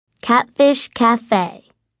Catfish Cafe.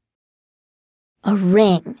 A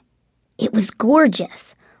ring. It was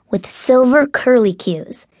gorgeous, with silver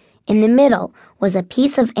curlicues. In the middle was a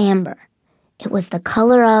piece of amber. It was the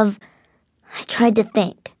color of, I tried to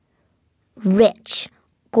think, rich,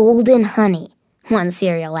 golden honey, one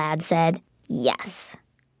cereal ad said. Yes.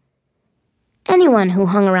 Anyone who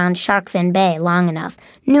hung around Sharkfin Bay long enough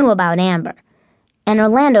knew about amber, and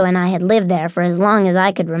Orlando and I had lived there for as long as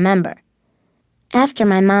I could remember. After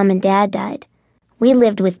my mom and dad died, we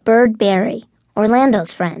lived with Bird Barry,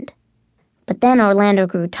 Orlando's friend. But then Orlando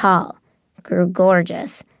grew tall, grew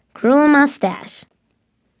gorgeous, grew a mustache.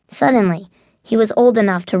 Suddenly, he was old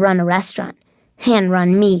enough to run a restaurant, and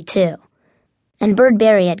run me too. And Bird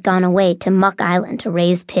Barry had gone away to Muck Island to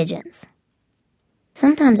raise pigeons.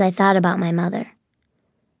 Sometimes I thought about my mother.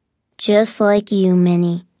 Just like you,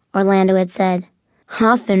 Minnie, Orlando had said,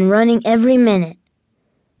 off and running every minute.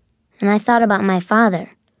 And I thought about my father.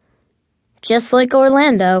 Just like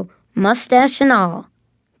Orlando, mustache and all,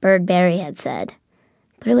 Bird Barry had said.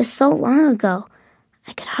 But it was so long ago,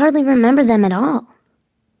 I could hardly remember them at all.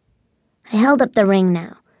 I held up the ring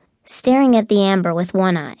now, staring at the amber with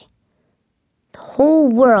one eye. The whole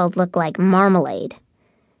world looked like marmalade.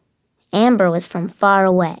 Amber was from far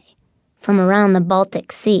away, from around the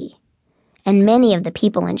Baltic Sea, and many of the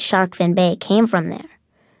people in Sharkfin Bay came from there.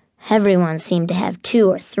 Everyone seemed to have 2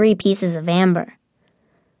 or 3 pieces of amber.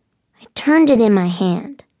 I turned it in my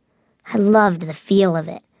hand. I loved the feel of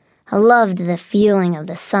it. I loved the feeling of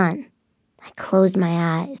the sun. I closed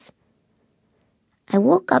my eyes. I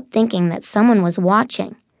woke up thinking that someone was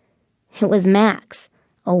watching. It was Max,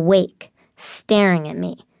 awake, staring at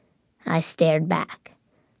me. I stared back.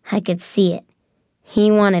 I could see it.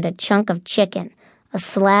 He wanted a chunk of chicken, a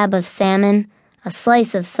slab of salmon, a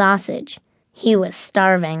slice of sausage. He was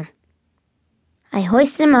starving. I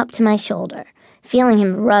hoisted him up to my shoulder, feeling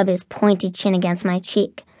him rub his pointy chin against my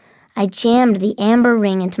cheek. I jammed the amber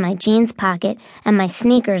ring into my jeans pocket and my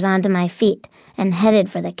sneakers onto my feet and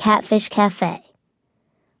headed for the Catfish Cafe.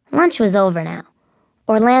 Lunch was over now.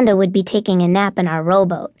 Orlando would be taking a nap in our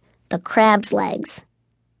rowboat, the Crab's Legs.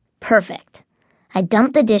 Perfect. I'd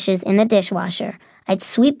dump the dishes in the dishwasher. I'd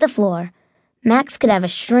sweep the floor. Max could have a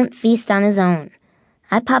shrimp feast on his own.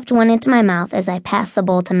 I popped one into my mouth as I passed the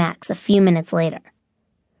bowl to Max a few minutes later.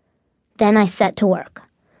 Then I set to work.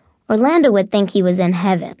 Orlando would think he was in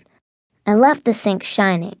heaven. I left the sink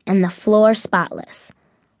shining and the floor spotless.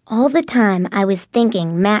 All the time I was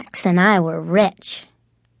thinking Max and I were rich.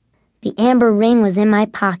 The amber ring was in my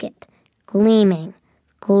pocket, gleaming,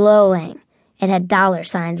 glowing. It had dollar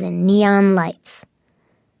signs and neon lights.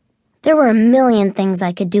 There were a million things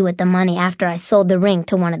I could do with the money after I sold the ring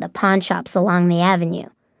to one of the pawn shops along the avenue.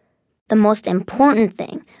 The most important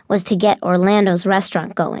thing was to get Orlando's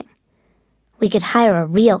restaurant going. We could hire a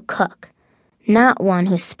real cook, not one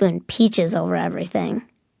who spooned peaches over everything.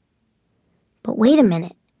 But wait a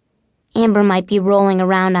minute. Amber might be rolling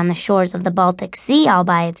around on the shores of the Baltic Sea all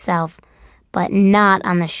by itself, but not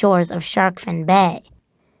on the shores of Sharkfin Bay.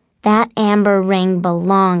 That amber ring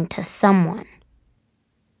belonged to someone.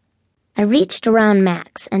 I reached around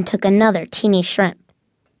Max and took another teeny shrimp.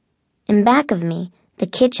 In back of me, the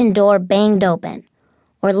kitchen door banged open.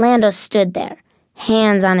 Orlando stood there,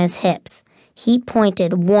 hands on his hips. He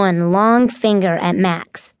pointed one long finger at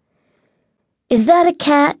Max. Is that a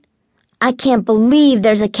cat? I can't believe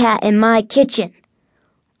there's a cat in my kitchen.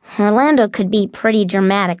 Orlando could be pretty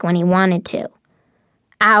dramatic when he wanted to.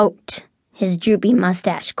 Out! His droopy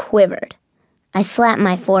mustache quivered. I slapped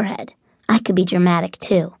my forehead. I could be dramatic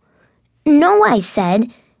too. No, I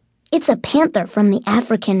said. It's a panther from the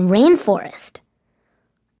African rainforest.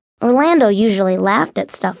 Orlando usually laughed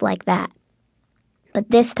at stuff like that.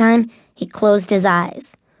 But this time, he closed his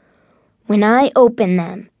eyes. When I open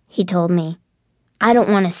them, he told me, I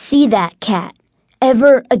don't want to see that cat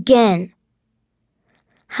ever again.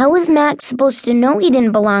 How was Max supposed to know he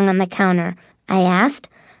didn't belong on the counter? I asked.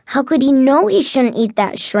 How could he know he shouldn't eat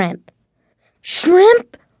that shrimp?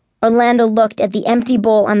 Shrimp? Orlando looked at the empty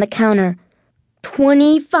bowl on the counter.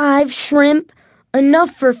 25 shrimp?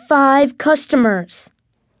 Enough for 5 customers.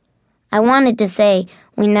 I wanted to say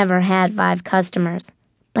we never had 5 customers,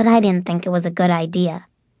 but I didn't think it was a good idea.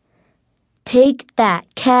 Take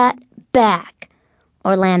that cat back,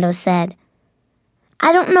 Orlando said.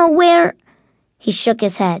 I don't know where... He shook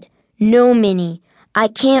his head. No, Minnie, I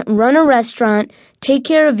can't run a restaurant, take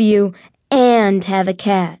care of you, and have a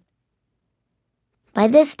cat. By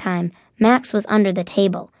this time, Max was under the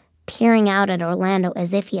table, peering out at Orlando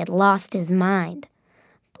as if he had lost his mind.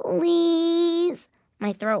 Please.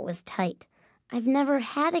 My throat was tight. I've never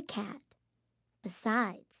had a cat.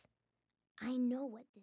 Besides, I know what